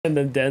And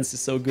then dance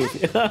is so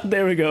goofy.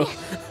 There we go.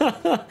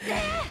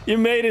 You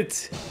made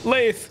it,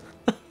 Lathe.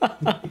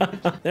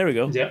 There we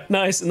go. Yeah.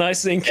 Nice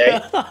sync. Okay.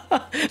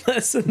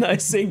 That's a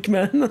nice sync,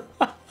 man.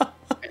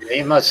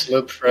 He must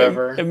loop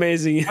forever.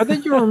 Amazing. Why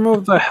did you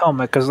remove the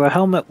helmet? Because the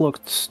helmet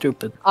looked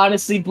stupid.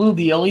 Honestly, Blue,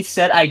 the only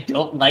set I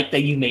don't like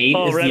that you made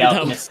is the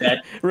Alchemist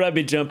set.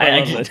 Rabbit jump, I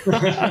love it.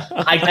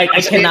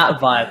 I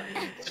cannot vibe.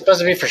 It's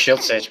supposed to be for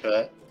shield sage,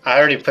 but I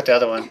already put the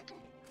other one.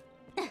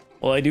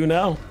 Well, I do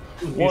now.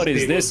 What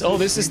is this? Oh,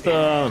 this is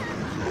the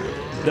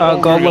Go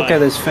look guy.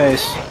 at his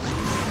face.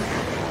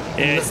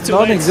 Yeah, it's too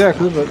Not late.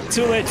 exactly, but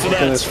Too late for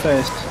look at his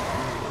that.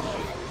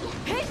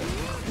 face.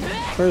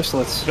 First,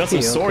 let's Got some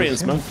heal, 'cause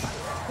Saurians, man.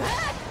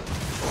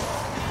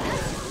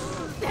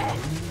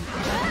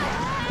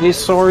 These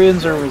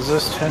Saurians are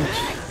resistant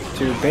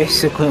to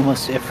basically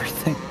almost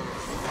everything.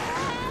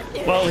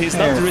 Well, he's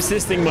not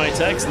resisting my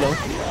attacks, though.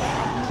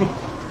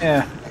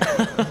 Yeah.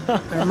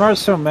 They're more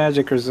so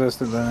magic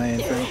resistant than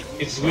anything.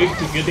 It's weak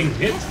to getting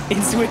hit.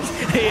 It's weak.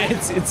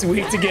 Yeah, it's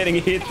weak to getting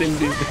hit in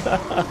this.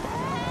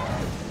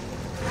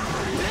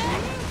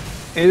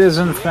 It is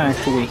in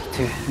fact weak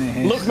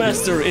to... Look,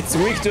 Master, it's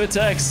weak to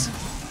attacks.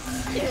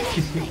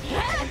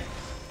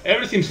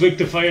 Everything's weak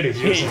to fire if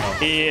you're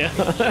enough. Yeah,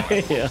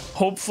 yeah.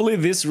 Hopefully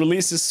this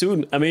releases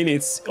soon. I mean,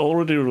 it's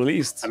already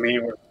released. I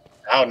mean, we're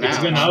out now. It's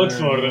been out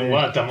for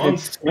what, a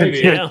month? Maybe.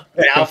 Yeah,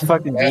 A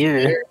fucking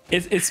year.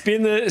 it's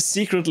been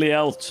secretly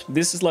out.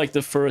 This is like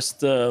the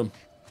first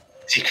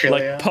Secretly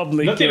like out.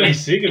 public. Not even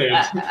secret.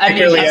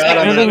 Secretly out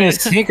on Everything the, is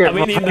secret.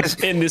 I mean,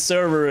 in the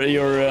server,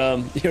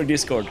 your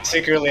Discord.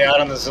 secretly out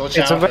on the Zul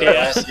channel for the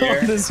last year.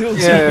 The Zul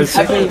Yeah,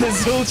 channel.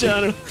 it's- The Zul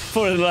channel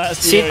for the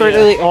last year.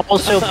 Secretly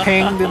also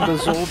pinged in the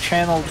Zul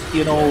channel,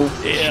 you know,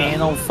 Yeah.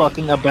 channel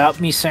fucking about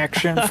me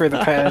section for the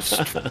past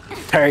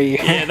entire year.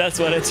 Yeah, that's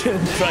what I'm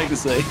trying to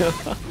say.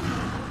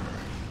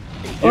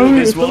 Oh,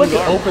 this it's been one like an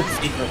guard. open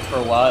secret for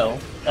a while.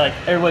 Like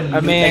everyone, I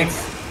mean-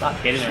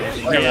 not getting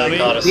anything. Yeah, I mean,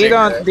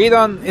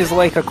 Didon is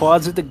like a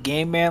closeted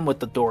game man with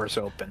the doors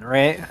open,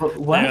 right?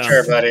 What? Yeah.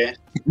 Sure, buddy.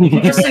 You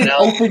just Whatever said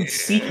analogy, open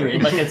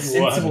secret, like a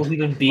sensible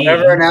human being.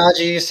 whatever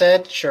analogy you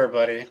said, sure,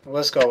 buddy.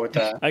 Let's go with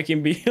that. I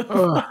can be.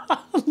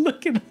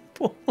 Look at the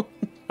porn.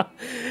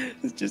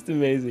 It's just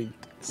amazing.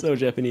 So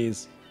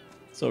Japanese.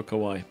 So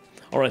kawaii.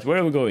 Alright, where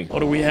are we going? What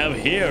do we have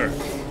here?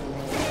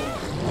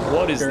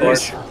 What is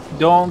this?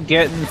 Don't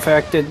get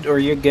infected or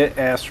you get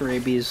ass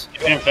rabies.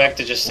 If you're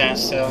infected, just stand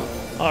still.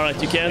 Alright,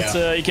 you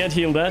can't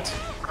heal that.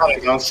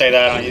 Probably don't say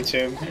that on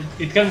YouTube.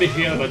 It can be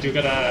here, but you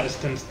gotta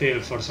stand still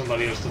for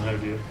somebody else to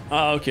help you.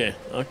 Ah, okay,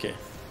 okay.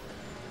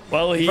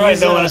 Well, he's Probably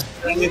don't want to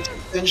spend it.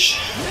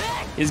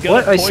 he's got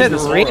What? a I said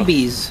poisonous aura.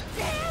 rabies.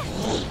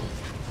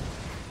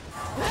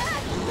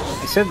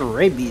 I said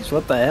rabies.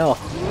 What the hell?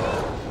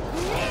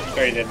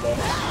 Sure you did, though.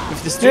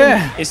 If the stream,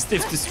 Yeah. if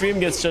the stream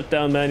gets shut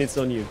down, man, it's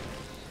on you.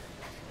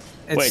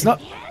 It's Wait,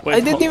 not. wait, I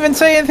didn't even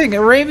say anything.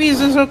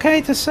 Rabies is okay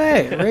to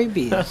say.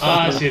 Rabies.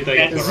 Ah, shit, I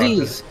got corrupted.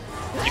 Disease.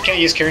 You can't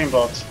use Curing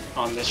Bolt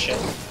on this shit.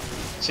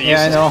 So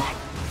Yeah, I use know.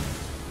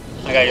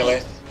 I got you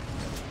late. I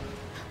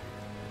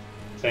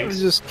Thanks.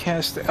 just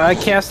cast. I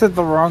casted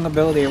the wrong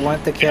ability. I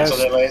wanted to cast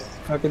Cancel it late.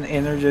 fucking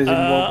energizing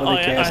bolt with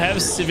I a cast.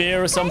 have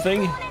severe or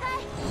something.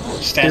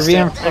 Stand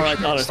Severe still.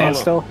 Alright, alright, Stand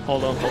still.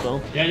 hold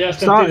on. Yeah,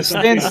 Stop,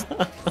 stand still.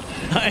 stand.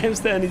 I am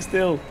standing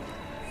still.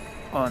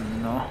 Oh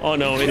no. Oh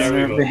no, it's... There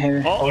we go.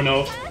 Behavior. Oh, Oh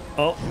no.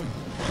 oh.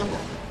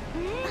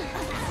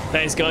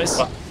 Thanks, guys.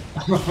 Oh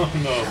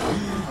no.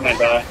 I'm gonna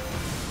die.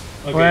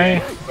 Okay,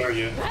 where are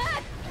you?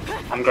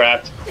 I'm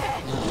grabbed.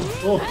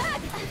 Oh,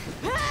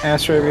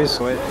 Ass rabies.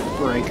 Wait,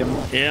 break him.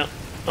 Yeah,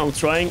 I'm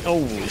trying.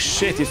 Oh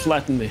shit, he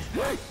flattened me.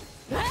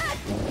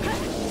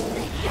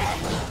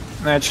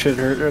 That should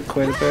hurt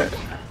quite a bit.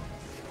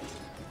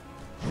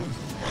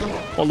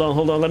 Hold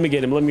on, let me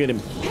get him,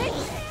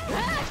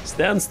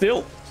 Stand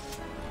still.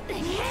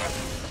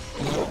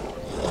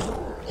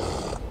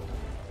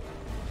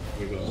 here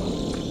we go.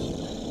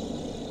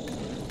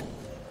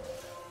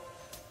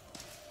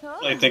 I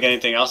don't think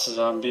anything else is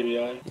on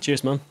BBI.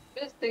 Cheers, man.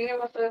 Just thinking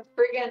about the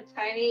friggin'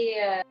 tiny,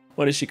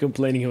 What is she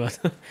complaining about?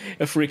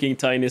 A freaking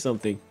tiny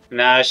something.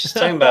 Nah, she's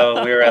talking about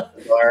when we were at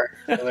the bar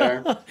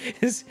earlier.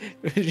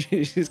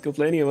 She's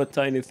complaining about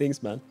tiny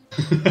things, man.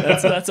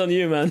 That's on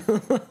you, man.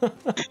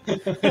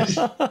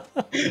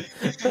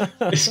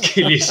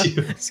 Skill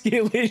issue.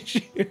 Skill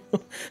issue.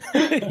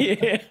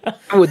 Yeah.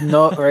 I would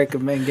not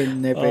recommend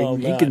getting that Oh,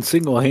 big. He man. can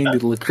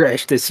single-handedly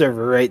crash this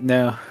server right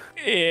now.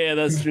 Yeah,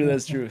 that's true.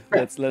 Let's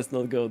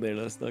not go there.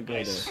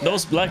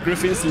 Those black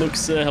griffins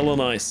looks hella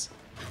nice.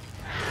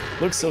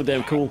 Looks so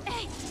damn cool.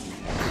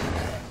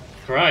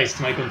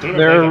 Christ, my controller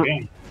They're- died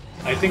again.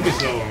 I think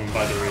it's low on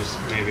batteries,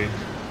 maybe.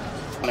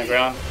 On the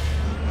ground.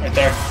 Right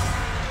there.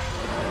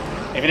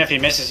 Even if he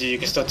misses you, you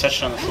can still touch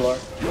it on the floor.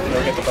 You'll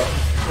get the button.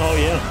 Oh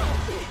yeah.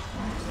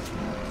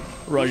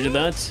 Roger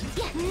that.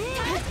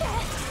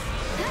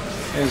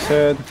 His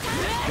head.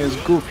 His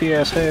goofy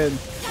ass head.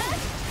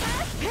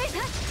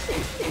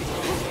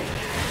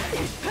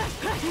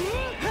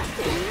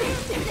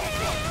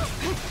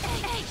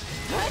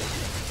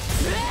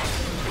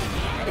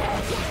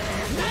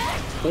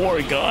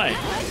 Poor guy.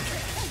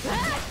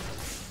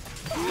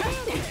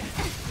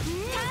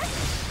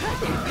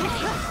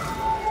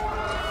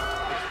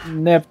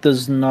 Nep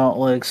does not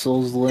like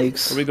Souls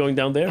Lakes. Are we going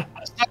down there?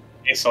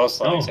 It's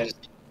also like, No. I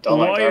just don't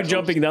Why like are you Dark Souls.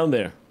 jumping down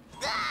there?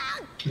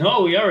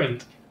 No, we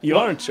aren't. You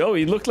aren't. Oh,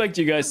 it looked like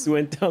you guys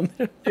went down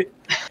there.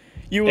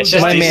 You will It's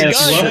just die. these-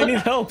 Guys, What? I need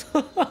help.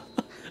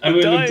 I will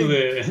look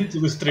dying. to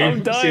the stream, I'm see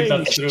if dying.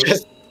 that's true.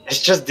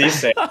 It's just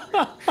decent.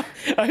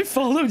 I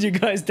followed you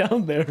guys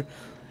down there.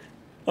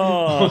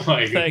 Oh, Oh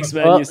my God. thanks,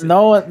 man. Well, You said-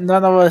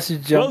 none of us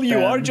jumped. well, you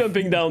are down.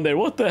 jumping down there.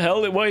 What the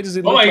hell? Why does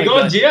it Oh look my like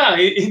god, that? yeah!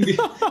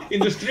 In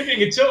the streaming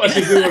it showed as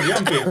if we were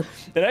jumping.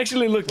 It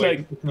actually looked Wait,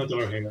 like... it's not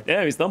over here.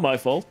 Yeah, it's not my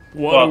fault.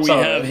 What Well, do we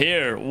sorry. have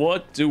here?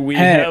 What do we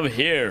Hey. have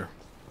here?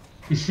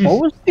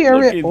 What was the Look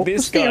area? at What this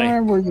was the guy.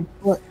 area where you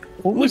put?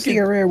 What was Look the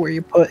at- area where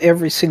you put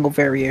every single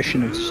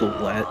variation of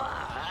Soul at?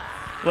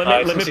 Let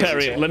me it's easy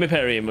parry. to- Let me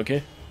parry him,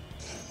 okay?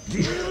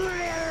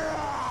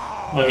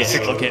 No, Okay, it's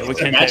okay. okay, we It's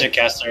a can't magic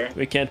parry. caster.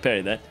 We can't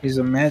parry that. He's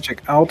a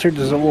magic. Altered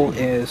Soul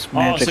is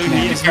magic. so he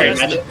man. is- Sorry, Yes.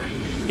 magic.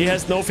 He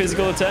has no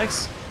physical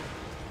attacks?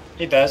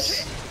 He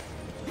does.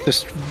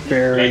 Just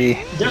very.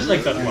 Like, just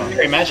like that one.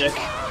 Very magic.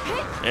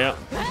 Yeah.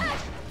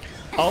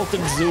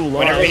 Altered Zoo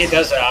Whenever he live.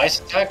 does an ice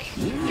attack,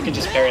 you can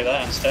just parry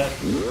that instead.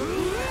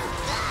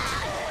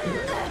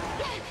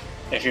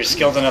 If you're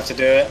skilled enough to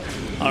do it.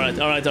 Alright,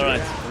 alright,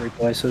 alright.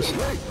 Replaces.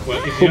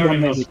 Well, if you are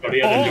in Maybe. North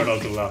Korea, then Oh. you're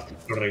out of luck.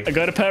 Sorry. I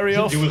got a parry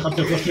off. You will have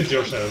to host it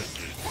yourself.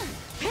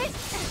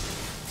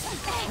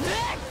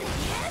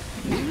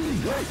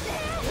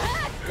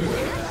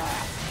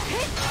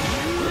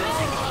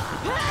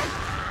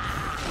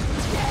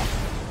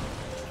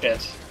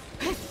 Shit.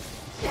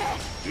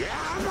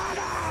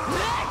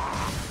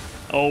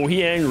 Oh,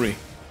 he angry.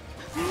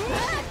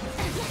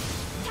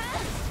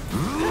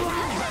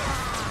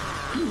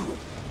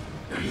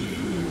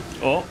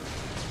 Oh.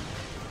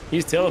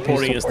 He's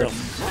teleporting and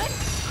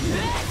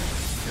stuff.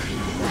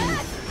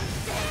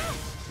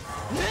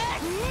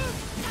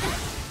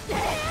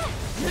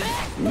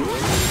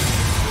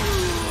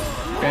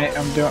 Okay,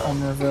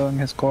 I'm revealing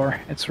his core.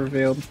 It's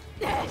revealed.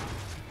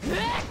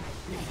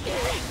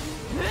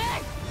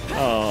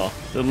 Oh,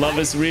 the love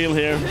is real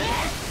here.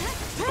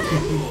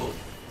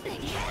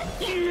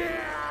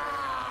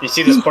 You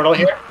see this portal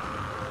here?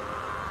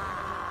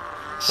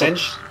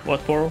 Singe?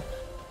 What portal?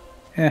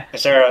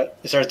 Is there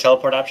a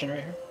teleport option right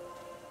here?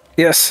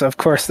 Yes, of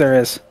course there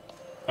is.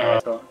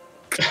 Cool.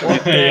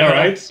 Yeah,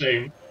 right?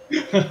 Same.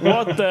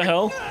 What the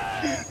hell?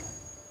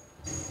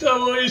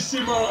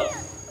 Bellissima!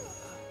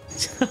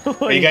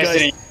 What Are you guys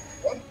didn't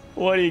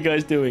What are you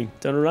guys doing?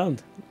 Turn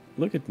around.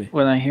 Look at me.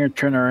 When I hear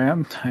turn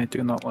around, I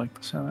do not like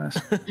the sound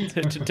of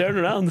this. Turn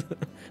around.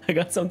 I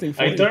got something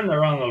for I you. turned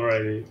around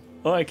already.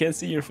 Oh, I can't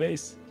see your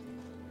face.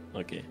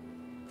 Okay.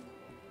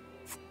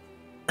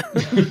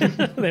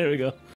 There we go.